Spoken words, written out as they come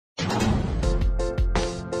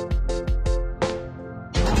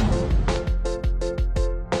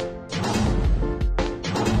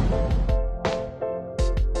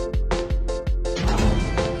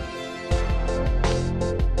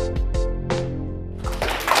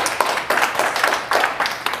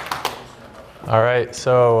All right,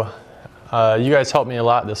 so you guys helped me a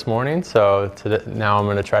lot this morning, so now I'm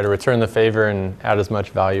going to try to return the favor and add as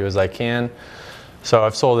much value as I can. So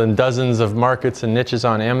I've sold in dozens of markets and niches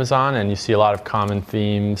on Amazon, and you see a lot of common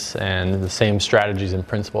themes and the same strategies and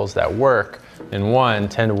principles that work in one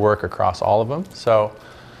tend to work across all of them. So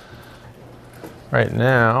right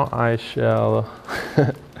now I shall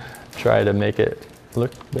try to make it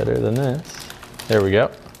look better than this. There we go.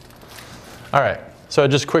 All right, so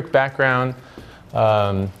just quick background.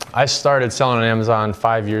 I started selling on Amazon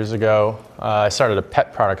 5 years ago. I started a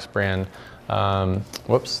pet products brand,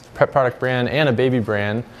 pet product brand and a baby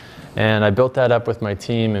brand. And I built that up with my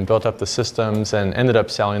team and built up the systems and ended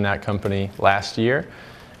up selling that company last year.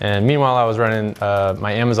 And meanwhile, I was running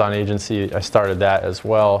my Amazon agency. I started that as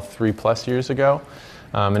well 3+ years ago.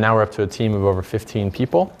 And now we're up to a team of over 15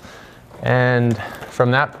 people. And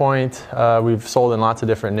from that point, we've sold in lots of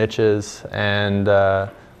different niches, and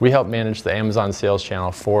we help manage the Amazon sales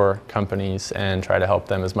channel for companies and try to help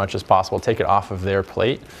them as much as possible, take it off of their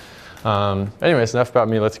plate. Anyways, enough about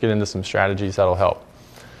me. Let's get into some strategies that'll help.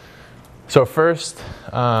 So first,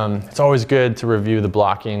 it's always good to review the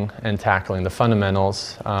blocking and tackling, the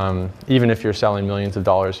fundamentals. Even if you're selling millions of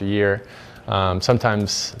dollars a year,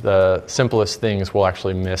 sometimes the simplest things we'll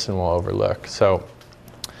actually miss and we'll overlook. So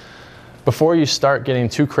before you start getting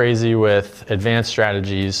too crazy with advanced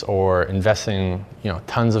strategies or investing,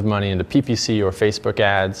 tons of money into PPC or Facebook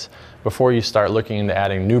ads, before you start looking into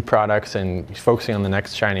adding new products and focusing on the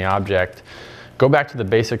next shiny object, go back to the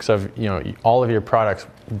basics of, all of your products.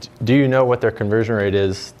 Do you know what their conversion rate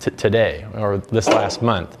is today or this last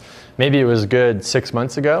month? Maybe it was good 6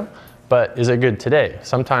 months ago, but is it good today?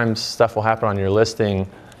 Sometimes stuff will happen on your listing,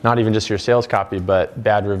 not even just your sales copy, but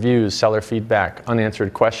bad reviews, seller feedback,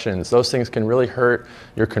 unanswered questions. Those things can really hurt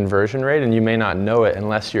your conversion rate, and you may not know it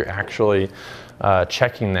unless you're actually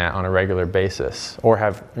checking that on a regular basis, or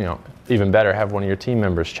have, even better, have one of your team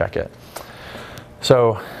members check it.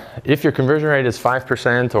 So if your conversion rate is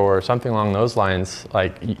 5% or something along those lines,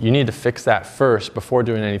 you need to fix that first before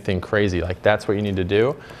doing anything crazy. That's what you need to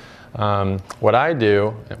do. What I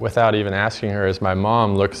do, without even asking her, is my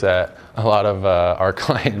mom looks at a lot of our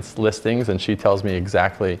clients' listings, and she tells me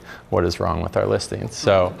exactly what is wrong with our listings.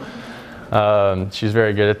 So she's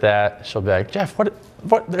very good at that. She'll be like, Jeff,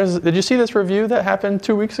 did you see this review that happened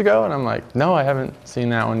 2 weeks ago? And I'm like, no, I haven't seen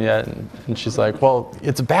that one yet. And she's like, well,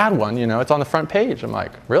 it's a bad one, it's on the front page. I'm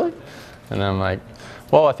like, really? And I'm like,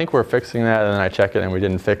 well, I think we're fixing that. And then I check it and we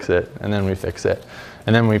didn't fix it. And then we fix it.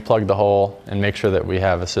 And then we plug the hole and make sure that we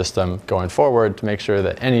have a system going forward to make sure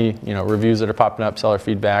that any reviews that are popping up, seller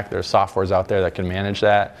feedback, there's softwares out there that can manage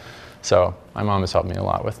that. So my mom has helped me a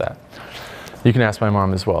lot with that. You can ask my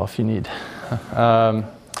mom as well if you need. And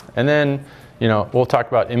then we'll talk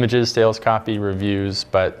about images, sales copy, reviews,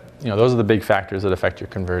 but those are the big factors that affect your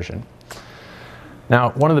conversion. Now,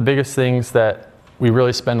 one of the biggest things that we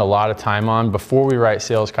really spend a lot of time on before we write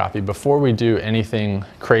sales copy, before we do anything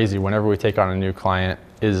crazy, whenever we take on a new client,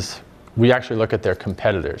 is we actually look at their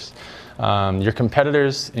competitors. Your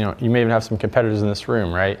competitors, you may even have some competitors in this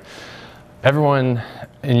room, right? Everyone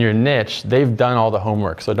in your niche, they've done all the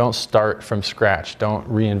homework, so don't start from scratch. Don't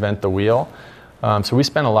reinvent the wheel. So we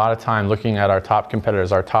spend a lot of time looking at our top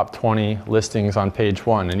competitors, our top 20 listings on page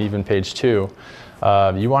 1 and even page 2.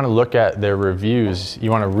 You want to look at their reviews.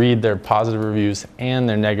 You want to read their positive reviews and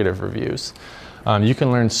their negative reviews. You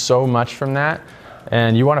can learn so much from that,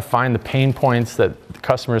 and you want to find the pain points that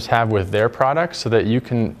customers have with their products so that you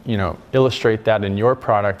can, illustrate that in your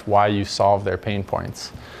product why you solve their pain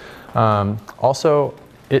points. Also,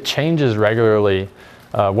 it changes regularly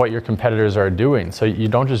what your competitors are doing. So you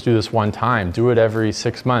don't just do this one time. Do it every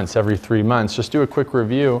 6 months, every 3 months. Just do a quick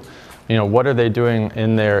review. What are they doing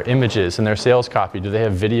in their images, in their sales copy? Do they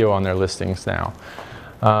have video on their listings now?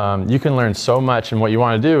 You can learn so much, and what you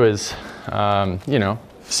want to do is,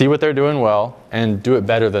 see what they're doing well and do it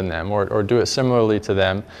better than them, or do it similarly to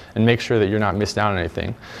them, and make sure that you're not missing out on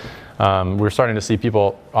anything. We're starting to see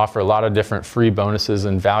people offer a lot of different free bonuses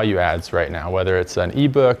and value adds right now, whether it's an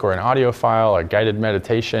ebook or an audio file, a guided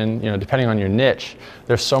meditation, depending on your niche.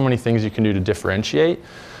 There's so many things you can do to differentiate.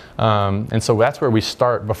 And so that's where we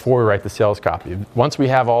start before we write the sales copy. Once we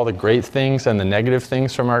have all the great things and the negative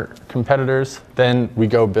things from our competitors, then we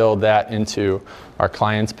go build that into our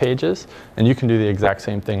clients' pages, and you can do the exact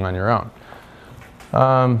same thing on your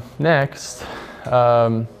own. Next,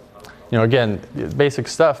 again, basic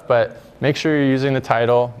stuff, but make sure you're using the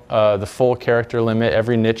title, the full character limit.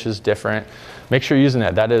 Every niche is different. Make sure you're using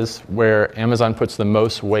that. That is where Amazon puts the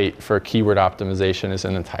most weight for keyword optimization, is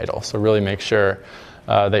in the title. So really make sure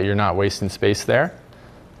that you're not wasting space there.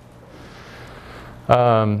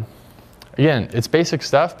 again, it's basic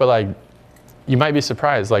stuff, but like, you might be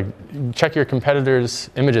surprised. Like, check your competitors'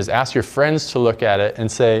 images, ask your friends to look at it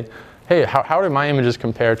and say, hey, how do my images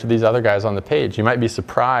compare to these other guys on the page? You might be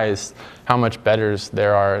surprised how much better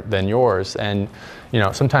there are than yours. And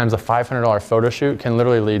sometimes a $500 photo shoot can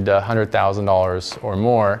literally lead to $100,000 or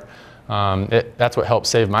more. That's what helped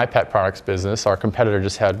save my pet products business. Our competitor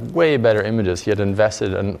just had way better images. He had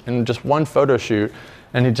invested in just one photo shoot,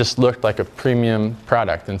 and he just looked like a premium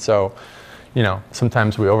product. And so,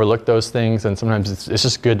 sometimes we overlook those things, and sometimes it's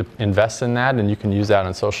just good to invest in that, and you can use that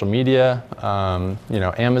on social media,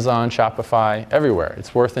 Amazon, Shopify, everywhere.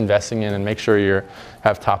 It's worth investing in, and make sure you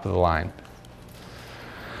have top of the line.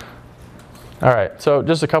 All right, so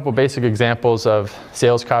just a couple basic examples of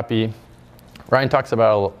sales copy. Ryan talks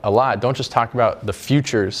about a lot. Don't just talk about the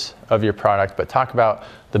futures of your product, but talk about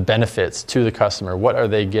the benefits to the customer. What are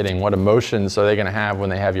they getting? What emotions are they going to have when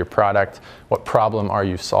they have your product? What problem are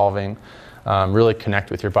you solving? Really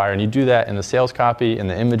connect with your buyer. And you do that in the sales copy, in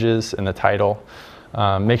the images, in the title.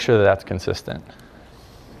 Make sure that that's consistent.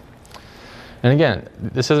 And again,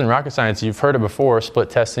 this isn't rocket science. You've heard it before, split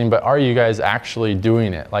testing, but are you guys actually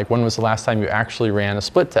doing it? Like, when was the last time you actually ran a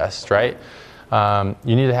split test, right?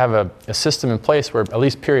 You need to have a system in place where at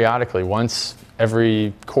least periodically, once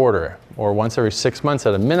every quarter or once every 6 months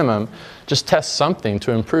at a minimum, just test something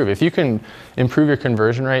to improve. If you can improve your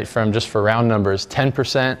conversion rate from, just for round numbers,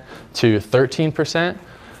 10% to 13%,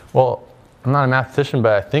 well, I'm not a mathematician,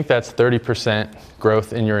 but I think that's 30%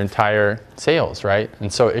 growth in your entire sales, right?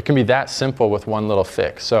 And so it can be that simple with one little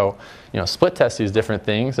fix. So, split test these different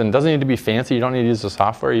things, and it doesn't need to be fancy. You don't need to use the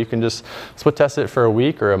software. You can just split test it for a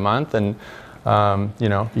week or a month, and you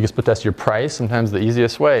can split test your price. Sometimes the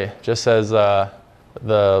easiest way, just as the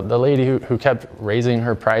lady who kept raising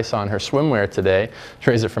her price on her swimwear today, she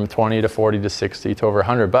raised it from 20 to 40 to 60 to over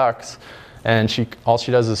 $100, and all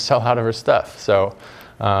she does is sell out of her stuff. So,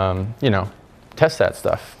 test that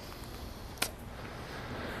stuff.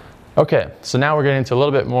 Okay, so now we're getting into a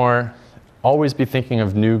little bit more. Always be thinking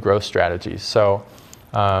of new growth strategies. So,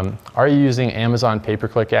 are you using Amazon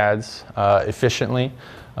pay-per-click ads efficiently?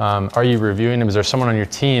 Are you reviewing them? Is there someone on your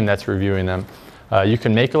team that's reviewing them? You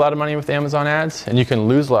can make a lot of money with Amazon ads, and you can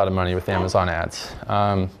lose a lot of money with Amazon ads.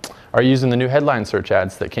 Are you using the new headline search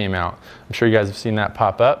ads that came out? I'm sure you guys have seen that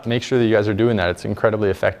pop up. Make sure that you guys are doing that. It's incredibly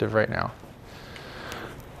effective right now.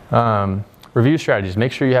 Review strategies.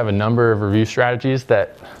 Make sure you have a number of review strategies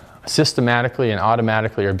that systematically and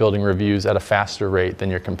automatically are building reviews at a faster rate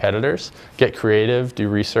than your competitors. Get creative, do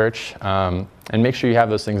research, and make sure you have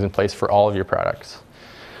those things in place for all of your products.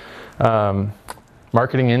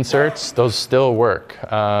 Marketing inserts, those still work.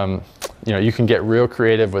 You can get real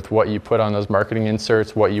creative with what you put on those marketing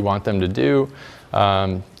inserts, what you want them to do.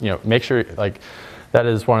 Make sure, that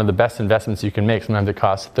is one of the best investments you can make. Sometimes it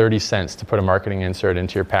costs 30 cents to put a marketing insert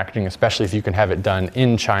into your packaging, especially if you can have it done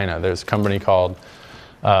in China. There's a company called,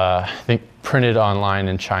 I think,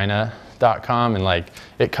 printedonlineinchina.com, and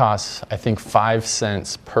it costs, I think, 5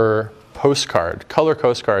 cents per postcard, color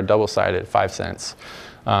postcard, double-sided, 5 cents.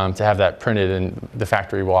 To have that printed, and the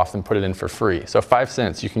factory will often put it in for free. So 5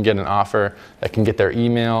 cents, you can get an offer that can get their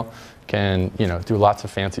email, can do lots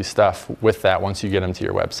of fancy stuff with that once you get them to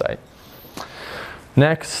your website.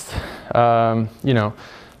 Next,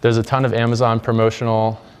 there's a ton of Amazon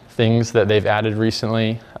promotional things that they've added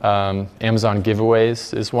recently. Amazon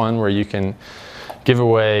giveaways is one where you can give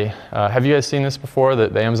away, have you guys seen this before?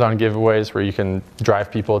 The Amazon giveaways where you can drive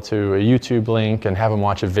people to a YouTube link and have them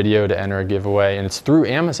watch a video to enter a giveaway, and it's through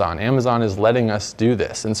Amazon. Amazon is letting us do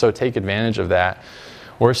this, and so take advantage of that.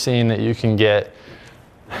 We're seeing that you can get,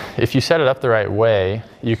 if you set it up the right way,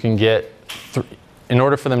 you can get, in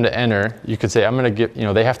order for them to enter, you could say, I'm going to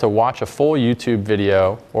get, they have to watch a full YouTube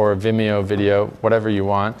video or a Vimeo video, whatever you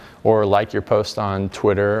want, or like your post on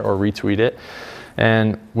Twitter or retweet it.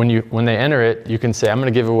 And when they enter it, you can say, I'm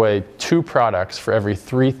going to give away 2 products for every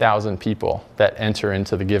 3,000 people that enter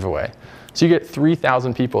into the giveaway. So you get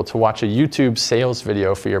 3,000 people to watch a YouTube sales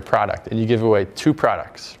video for your product, and you give away 2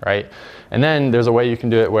 products, right? And then there's a way you can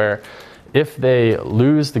do it where if they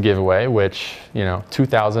lose the giveaway, which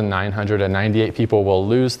 2,998 people will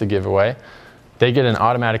lose the giveaway, they get an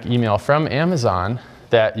automatic email from Amazon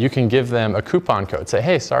that you can give them a coupon code. Say,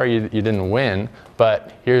 hey, sorry you didn't win,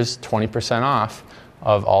 but here's 20% off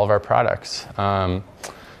of all of our products. And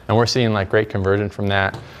we're seeing great conversion from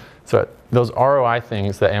that. So those ROI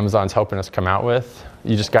things that Amazon's helping us come out with,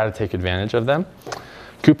 you just got to take advantage of them.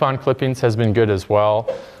 Coupon clippings has been good as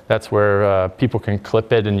well. That's where people can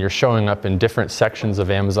clip it, and you're showing up in different sections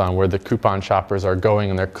of Amazon where the coupon shoppers are going,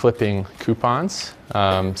 and they're clipping coupons.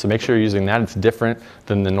 So make sure you're using that. It's different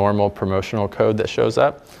than the normal promotional code that shows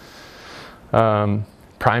up.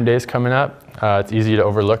 Prime Day is coming up. It's easy to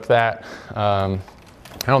overlook that. I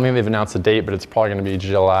don't think they've announced a date, but it's probably going to be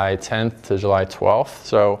July 10th to July 12th.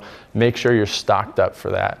 So make sure you're stocked up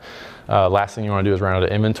for that. Last thing you want to do is run out of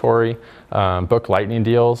inventory. Book lightning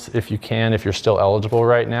deals if you can, if you're still eligible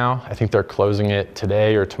right now. I think they're closing it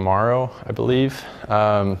today or tomorrow, I believe.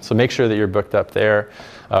 So make sure that you're booked up there.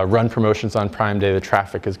 Run promotions on Prime Day. The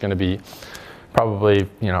traffic is going to be probably,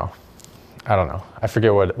 I don't know. I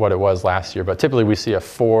forget what it was last year, but typically we see a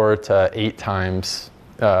 4 to 8 times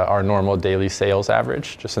our normal daily sales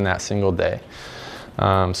average just in that single day.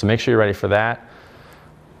 So make sure you're ready for that.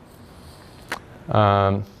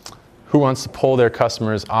 Who wants to pull their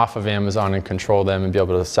customers off of Amazon and control them and be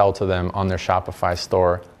able to sell to them on their Shopify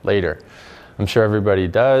store later? I'm sure everybody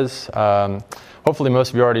does. Hopefully most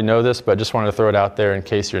of you already know this, but just wanted to throw it out there in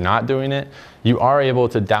case you're not doing it. You are able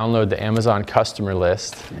to download the Amazon customer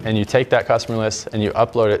list, and you take that customer list and you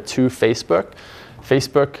upload it to Facebook.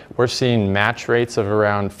 Facebook, we're seeing match rates of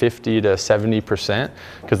around 50 to 70%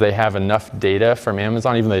 because they have enough data from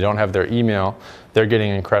Amazon. Even though they don't have their email, they're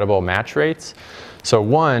getting incredible match rates. So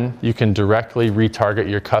one, you can directly retarget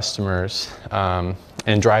your customers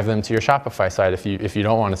and drive them to your Shopify site. If you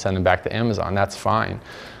don't want to send them back to Amazon, that's fine.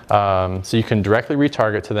 So you can directly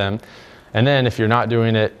retarget to them. And then if you're not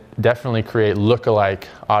doing it, definitely create lookalike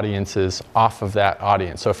audiences off of that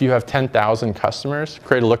audience. So if you have 10,000 customers,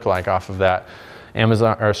 create a lookalike off of that.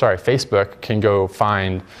 Facebook can go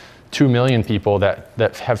find 2 million people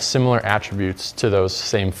that have similar attributes to those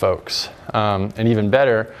same folks. And even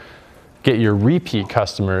better, get your repeat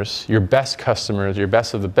customers, your best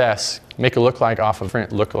of the best, make a lookalike off of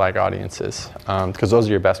different lookalike audiences, because those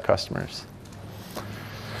are your best customers.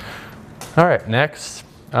 All right, next.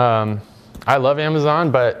 I love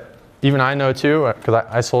Amazon, but even I know too, because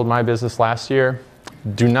I sold my business last year,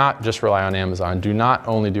 do not just rely on Amazon. Do not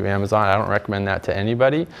only do Amazon. I don't recommend that to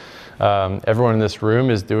anybody. Everyone in this room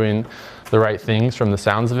is doing the right things from the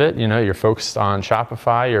sounds of it. You're focused on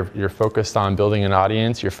Shopify, you're focused on building an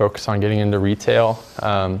audience, you're focused on getting into retail.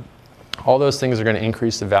 All those things are going to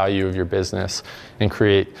increase the value of your business and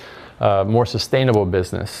create more sustainable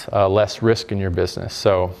business, less risk in your business.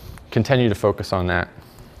 So continue to focus on that.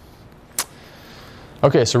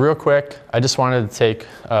 Okay, so real quick, I just wanted to take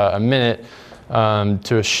a minute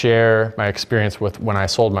to share my experience with when I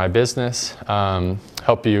sold my business.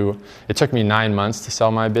 Help you. It took me 9 months to sell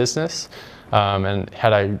my business, and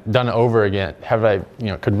had I done it over again,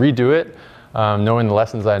 could redo it, knowing the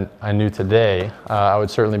lessons I knew today, I would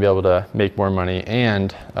certainly be able to make more money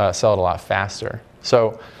and sell it a lot faster.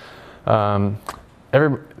 So, and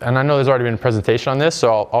I know there's already been a presentation on this,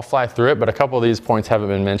 so I'll fly through it, but a couple of these points haven't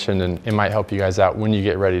been mentioned, and it might help you guys out when you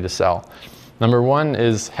get ready to sell. Number one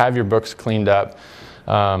is have your books cleaned up.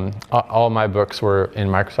 All my books were in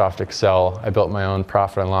Microsoft Excel. I built my own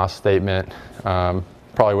profit and loss statement.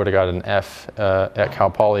 Probably would have got an F at Cal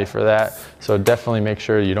Poly for that. So definitely make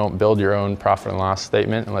sure you don't build your own profit and loss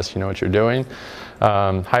statement unless you know what you're doing.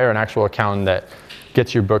 Hire an actual accountant that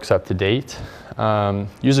gets your books up to date.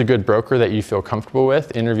 Use a good broker that you feel comfortable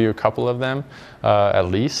with. Interview a couple of them at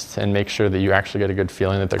least, and make sure that you actually get a good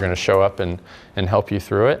feeling that they're going to show up and help you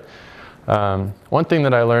through it. One thing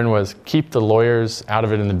that I learned was keep the lawyers out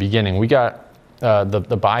of it in the beginning. We got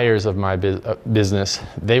the buyers of my business,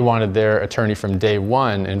 they wanted their attorney from day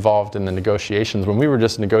one involved in the negotiations when we were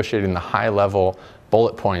just negotiating the high level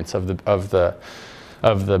bullet points of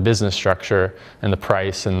the business structure and the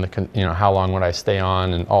price and how long would I stay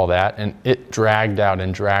on and all that. And it dragged out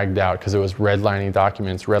because it was redlining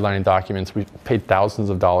documents. We paid thousands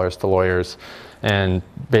of dollars to lawyers and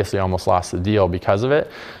basically almost lost the deal because of it.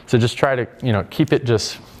 So just try to keep it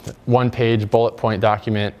just one page bullet point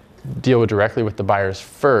document, deal directly with the buyers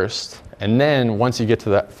first, and then once you get to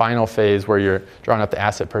the final phase where you're drawing up the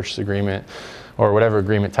asset purchase agreement or whatever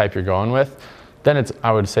agreement type you're going with, then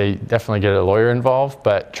I would say definitely get a lawyer involved,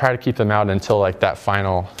 but try to keep them out until like that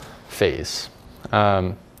final phase.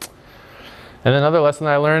 And then another lesson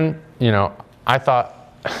that I learned, I thought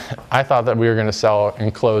that we were going to sell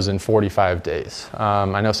and close in 45 days.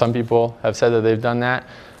 I know some people have said that they've done that.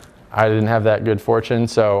 I didn't have that good fortune.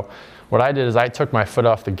 So what I did is I took my foot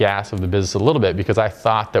off the gas of the business a little bit because I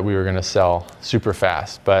thought that we were going to sell super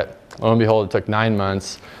fast. But lo and behold, it took 9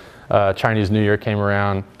 months. Chinese New Year came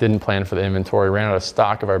around, didn't plan for the inventory, ran out of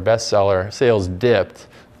stock of our bestseller. Sales dipped.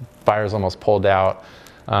 Buyers almost pulled out.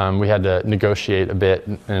 We had to negotiate a bit,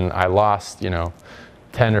 and I lost, 10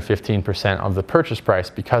 or 15% of the purchase price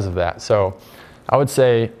because of that. So I would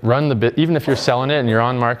say even if you're selling it and you're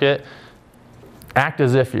on market, act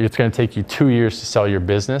as if it's going to take you 2 years to sell your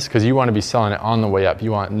business because you want to be selling it on the way up.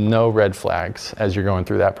 You want no red flags as you're going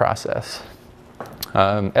through that process.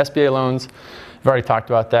 SBA loans, I've already talked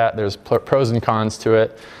about that. There's pros and cons to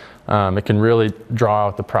it. It can really draw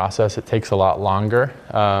out the process. It takes a lot longer.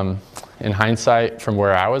 In hindsight, from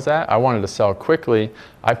where I was at, I wanted to sell quickly.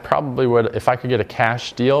 I probably would, if I could get a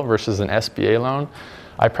cash deal versus an SBA loan,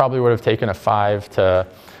 I probably would have taken a 5 to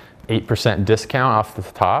 8% discount off the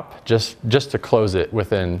top just to close it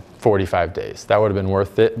within 45 days. That would have been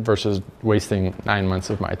worth it versus wasting 9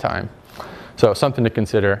 months of my time. So something to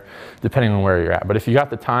consider depending on where you're at. But if you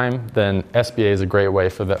got the time, then SBA is a great way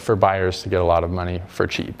for buyers to get a lot of money for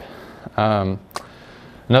cheap.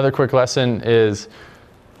 Another quick lesson is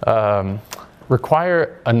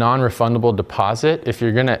require a non-refundable deposit if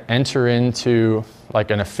you're going to enter into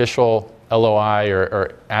like an official LOI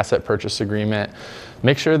or asset purchase agreement.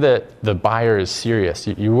 Make sure that the buyer is serious.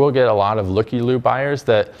 You will get a lot of looky-loo buyers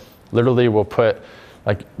that literally will put,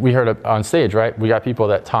 like we heard on stage, right? We got people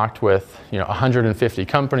that talked with 150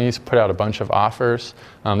 companies, put out a bunch of offers.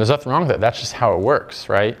 There's nothing wrong with that. That's just how it works,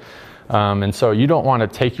 right? And so you don't want to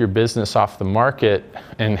take your business off the market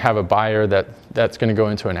and have a buyer that's going to go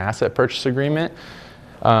into an asset purchase agreement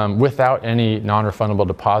without any non-refundable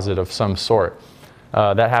deposit of some sort.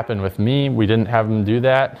 That happened with me. We didn't have them do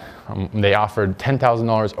that. They offered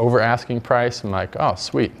 $10,000 over asking price. I'm like, oh,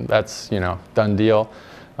 sweet. That's, done deal.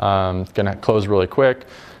 Gonna close really quick.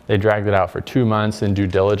 They dragged it out for 2 months in due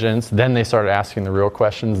diligence. Then they started asking the real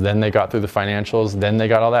questions. Then they got through the financials. Then they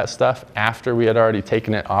got all that stuff after we had already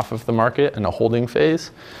taken it off of the market in a holding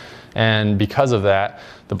phase. And because of that,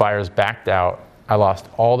 the buyers backed out. I lost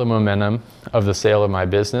all the momentum of the sale of my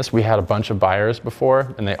business. We had a bunch of buyers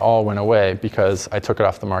before, and they all went away because I took it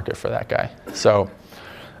off the market for that guy. So,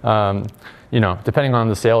 depending on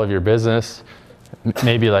the sale of your business,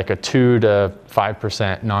 maybe like a 2 to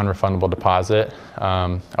 5% non-refundable deposit.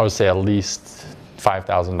 I would say at least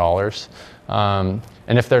 $5,000. And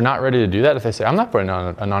if they're not ready to do that, if they say, I'm not putting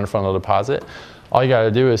on a non-refundable deposit, all you got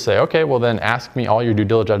to do is say, okay, well then ask me all your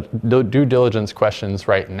due diligence questions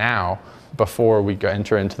right now before we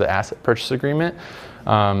enter into the asset purchase agreement.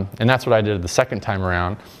 And that's what I did the second time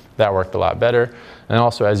around. That worked a lot better. And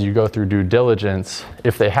also as you go through due diligence,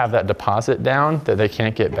 if they have that deposit down that they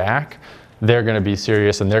can't get back, they're going to be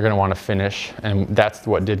serious and they're going to want to finish. And that's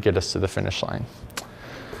what did get us to the finish line.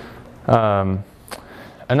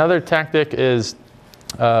 Another tactic is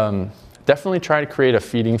definitely try to create a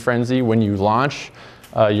feeding frenzy when you launch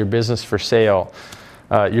your business for sale.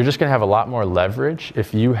 You're just going to have a lot more leverage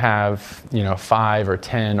if you have 5 or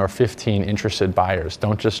 10 or 15 interested buyers.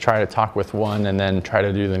 Don't just try to talk with one and then try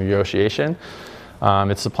to do the negotiation.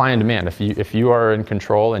 It's supply and demand. If you are in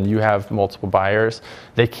control and you have multiple buyers,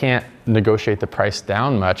 they can't negotiate the price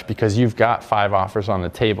down much because you've got 5 offers on the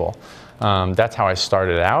table. That's how I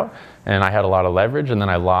started out, and I had a lot of leverage, and then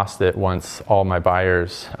I lost it once all my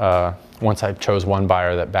buyers, once I chose one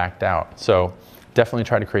buyer that backed out. So definitely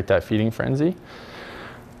try to create that feeding frenzy.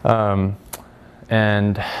 On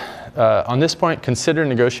this point, consider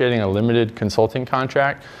negotiating a limited consulting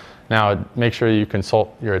contract. Now, make sure you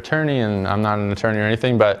consult your attorney, and I'm not an attorney or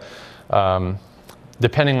anything, but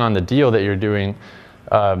depending on the deal that you're doing,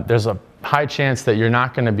 there's a high chance that you're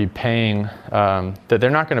not going to be paying, that they're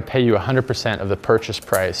not going to pay you 100% of the purchase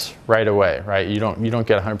price right away, right? You don't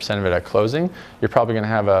get 100% of it at closing. You're probably going to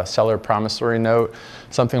have a seller promissory note,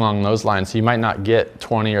 something along those lines. So you might not get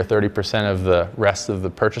 20 or 30% of the rest of the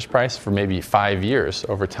purchase price for maybe 5 years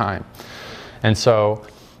over time. And so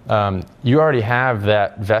you already have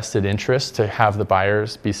that vested interest to have the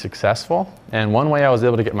buyers be successful. And one way I was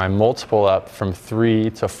able to get my multiple up from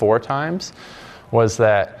 3 to 4 times was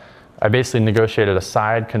that I basically negotiated a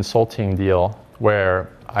side consulting deal where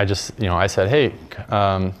I just, I said, hey,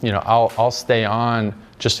 I'll stay on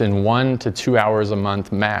just in 1 to 2 hours a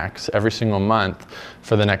month max every single month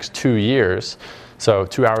for the next 2 years. So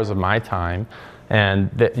 2 hours of my time. And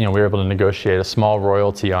we were able to negotiate a small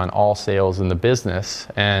royalty on all sales in the business.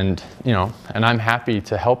 And, and I'm happy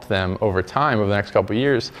to help them over time, over the next couple of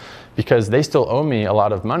years, because they still owe me a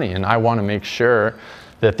lot of money. And I want to make sure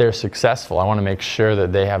that they're successful. I want to make sure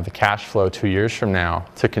that they have the cash flow 2 years from now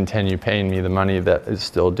to continue paying me the money that is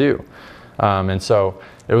still due. And so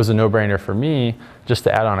it was a no-brainer for me just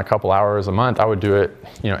to add on a couple hours a month. I would do it,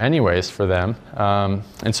 anyways for them.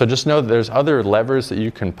 And so just know that there's other levers that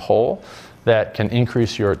you can pull that can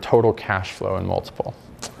increase your total cash flow and multiple.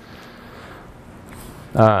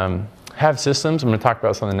 Have systems. I'm going to talk about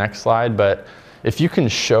this on the next slide, but if you can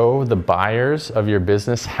show the buyers of your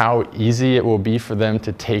business how easy it will be for them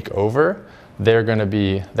to take over, they're going to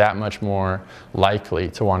be that much more likely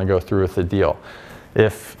to want to go through with the deal.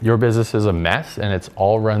 If your business is a mess and it's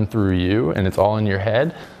all run through you and it's all in your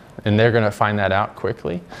head, and they're going to find that out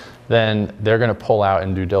quickly, then they're going to pull out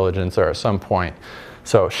in due diligence or at some point.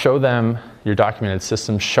 So show them your documented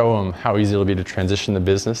system, show them how easy it'll be to transition the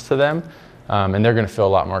business to them, and they're going to feel a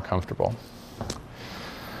lot more comfortable.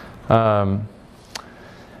 And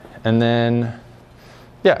then,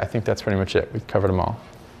 yeah, I think that's pretty much it. We've covered them all.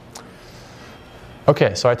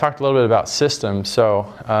 Okay, so I talked a little bit about systems.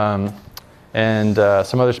 So,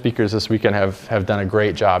 some other speakers this weekend have done a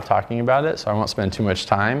great job talking about it, so I won't spend too much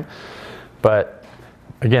time. But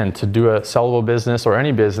again, to do a sellable business or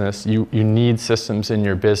any business, you need systems in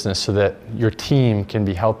your business so that your team can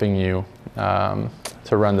be helping you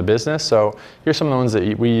to run the business. So here's some of the ones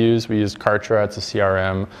that we use. We use Kartra, it's a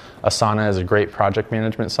CRM. Asana is a great project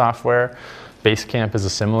management software. Basecamp is a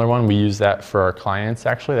similar one. We use that for our clients,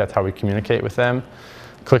 actually. That's how we communicate with them.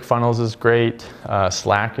 ClickFunnels is great.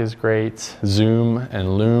 Slack is great. Zoom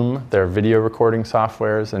and Loom, they're video recording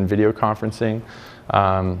softwares and video conferencing.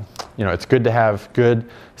 It's good to have good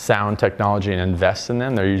sound technology and invest in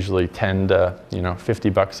them. They're usually 10 to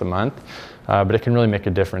 $50 a month, but it can really make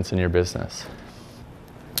a difference in your business.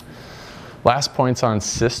 Last points on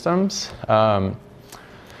systems.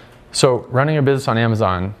 So running a business on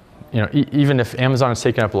Amazon, even if Amazon is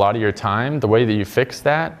taking up a lot of your time, the way that you fix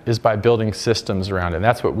that is by building systems around it. And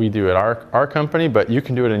that's what we do at our company, but you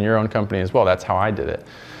can do it in your own company as well. That's how I did it.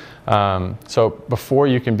 So before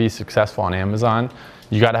you can be successful on Amazon,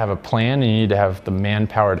 you got to have a plan, and you need to have the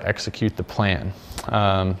manpower to execute the plan.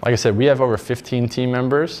 Like I said, we have over 15 team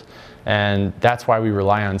members, and that's why we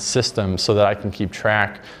rely on systems so that I can keep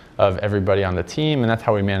track of everybody on the team, and that's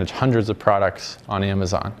how we manage hundreds of products on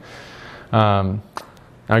Amazon.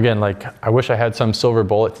 Now again, I wish I had some silver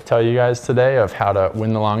bullet to tell you guys today of how to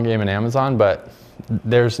win the long game in Amazon, but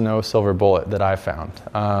there's no silver bullet that I found.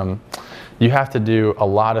 You have to do a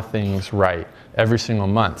lot of things right every single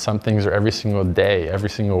month. Some things are every single day, every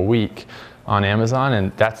single week on Amazon,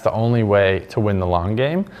 and that's the only way to win the long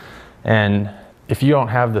game. And if you don't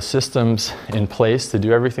have the systems in place to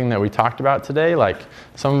do everything that we talked about today,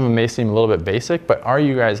 some of them may seem a little bit basic, but are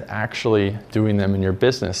you guys actually doing them in your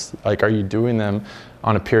business? Are you doing them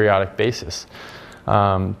on a periodic basis?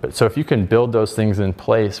 So if you can build those things in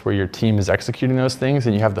place where your team is executing those things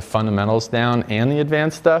and you have the fundamentals down and the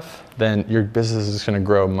advanced stuff, then your business is going to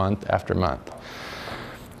grow month after month.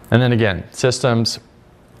 And then again, systems,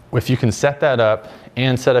 if you can set that up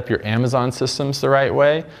and set up your Amazon systems the right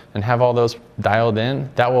way and have all those dialed in,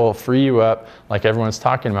 that will free you up, like everyone's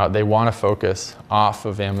talking about. They want to focus off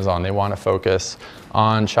of Amazon. They want to focus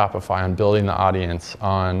on Shopify, on building the audience,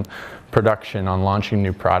 on production, on launching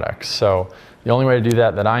new products. So the only way to do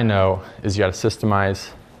that I know is you got to systemize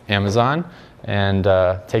Amazon and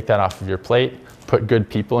take that off of your plate, put good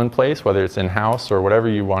people in place, whether it's in-house or whatever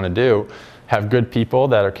you want to do, have good people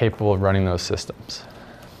that are capable of running those systems.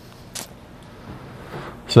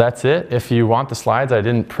 So that's it. If you want the slides, I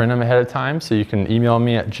didn't print them ahead of time, so you can email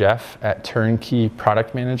me at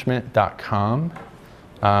jeff@turnkeyproductmanagement.com.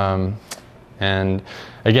 And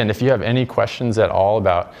again, if you have any questions at all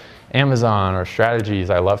about Amazon or strategies,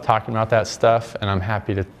 I love talking about that stuff, and I'm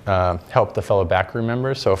happy to help the fellow backroom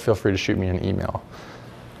members, so feel free to shoot me an email.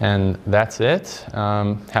 And that's it.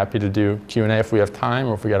 Happy to do Q&A if we have time,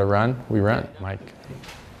 or if we got to run, we run. Mike.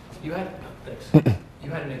 You had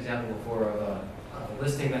an example before of a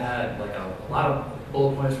listing that had a lot of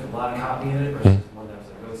bullet points with a lot of copy in it versus one that was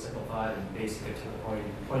really simplified and basic and to the point,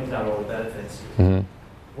 pointed out all the benefits.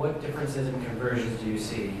 What differences in conversions do you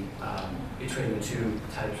see between the two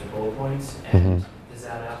types of bullet points? And does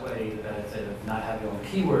that outweigh the benefit of not having all the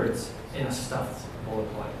keywords in a stuffed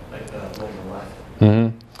bullet point, like the one on the left?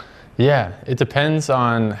 Yeah, it depends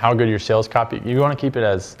on how good your sales copy. You want to keep it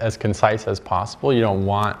as concise as possible. You don't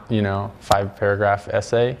want, 5-paragraph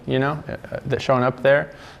essay, that's showing up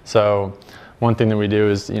there. So one thing that we do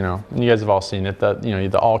is, you guys have all seen it,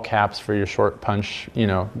 the all caps for your short punch,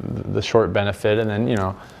 the short benefit, and then,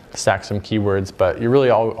 stack some keywords, but you're really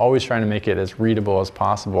always trying to make it as readable as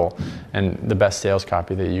possible and the best sales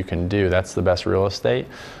copy that you can do. That's the best real estate.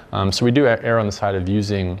 So we do err on the side of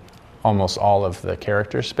using almost all of the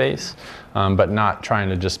character space, but not trying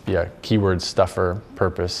to just be a keyword stuffer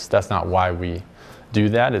purpose. That's not why we do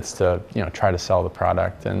that. It's to try to sell the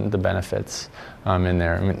product and the benefits in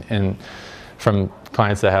there. And from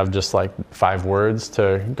clients that have just 5 words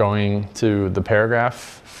to going to the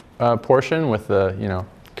paragraph portion with the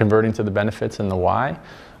converting to the benefits and the why,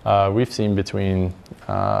 we've seen between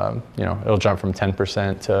it'll jump from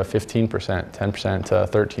 10% to 15%, 10% to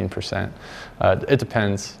 13%. It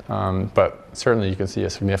depends, but certainly you can see a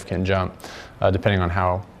significant jump depending on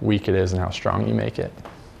how weak it is and how strong you make it.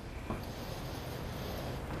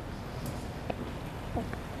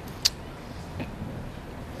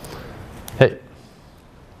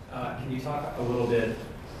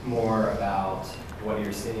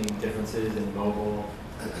 differences in mobile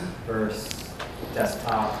versus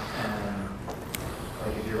desktop? And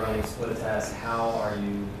like if you're running split tests, how are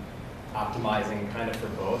you optimizing kind of for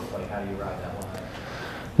both? Like how do you ride that line?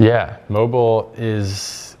 Yeah, mobile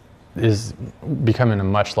is becoming a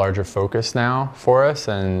much larger focus now for us,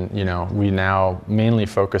 and we now mainly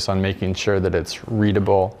focus on making sure that it's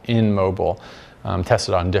readable in mobile,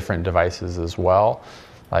 tested on different devices as well.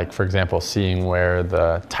 Like for example, seeing where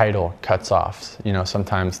the title cuts off.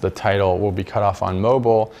 Sometimes the title will be cut off on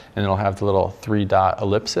mobile and it'll have the little 3-dot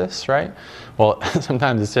ellipsis, right? Well,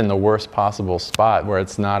 sometimes it's in the worst possible spot where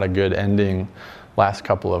it's not a good ending last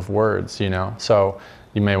couple of words, So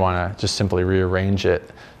you may want to just simply rearrange it.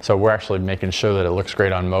 So we're actually making sure that it looks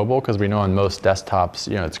great on mobile, because we know on most desktops,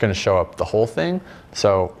 it's going to show up the whole thing.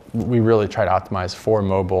 So we really try to optimize for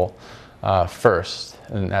mobile first,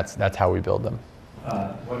 and that's how we build them.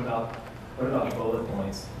 What about bullet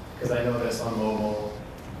points? Because I notice on mobile,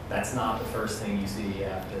 that's not the first thing you see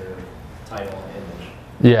after title and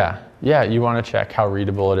image. Yeah, you want to check how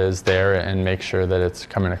readable it is there and make sure that it's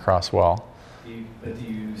coming across well. But do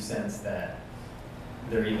you sense that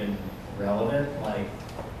they're even relevant? Like,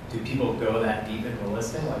 do people go that deep into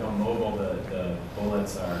listing? Like on mobile, the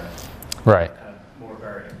bullets are right. Kind of more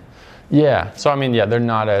varied. Yeah, so they're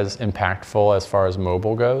not as impactful as far as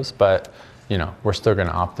mobile goes, but we're still going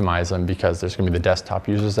to optimize them because there's going to be the desktop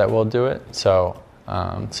users that will do it. So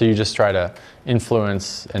you just try to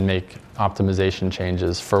influence and make optimization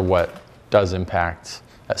changes for what does impact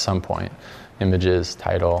at some point. Images,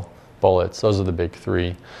 title, bullets, those are the big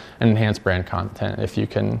three. And enhanced brand content, if you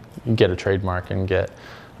can get a trademark and get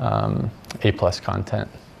A+ content,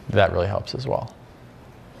 that really helps as well.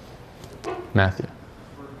 Matthew.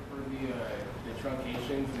 For the truncations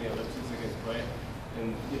and the ellipses that gets put,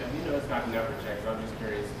 and it's not never checked, so I'm just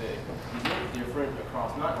curious, is it different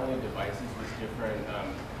across not only devices, but it's different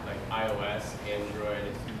like iOS, Android,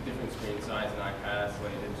 it's different screen size, and iPad has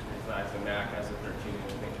like different screen size, and Mac has a 13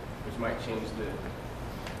 inch thing, which might change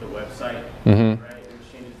the website, right?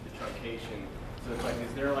 Which changes the truncation. So it's like,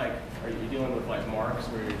 are you dealing with like marks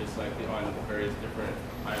where you're just like on various different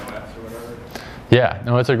iOS or whatever? Yeah,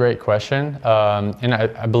 no, it's a great question, and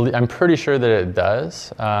I'm pretty sure that it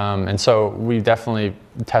does. And so we definitely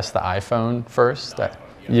test the iPhone first. That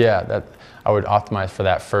I would optimize for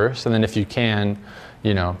that first, and then if you can,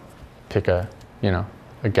 pick a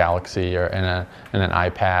Galaxy and an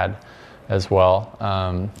iPad as well.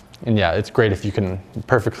 And yeah, it's great if you can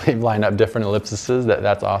perfectly line up different ellipses.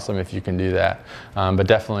 That's awesome if you can do that. But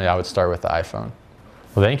definitely, I would start with the iPhone.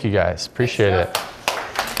 Well, thank you guys. Appreciate it.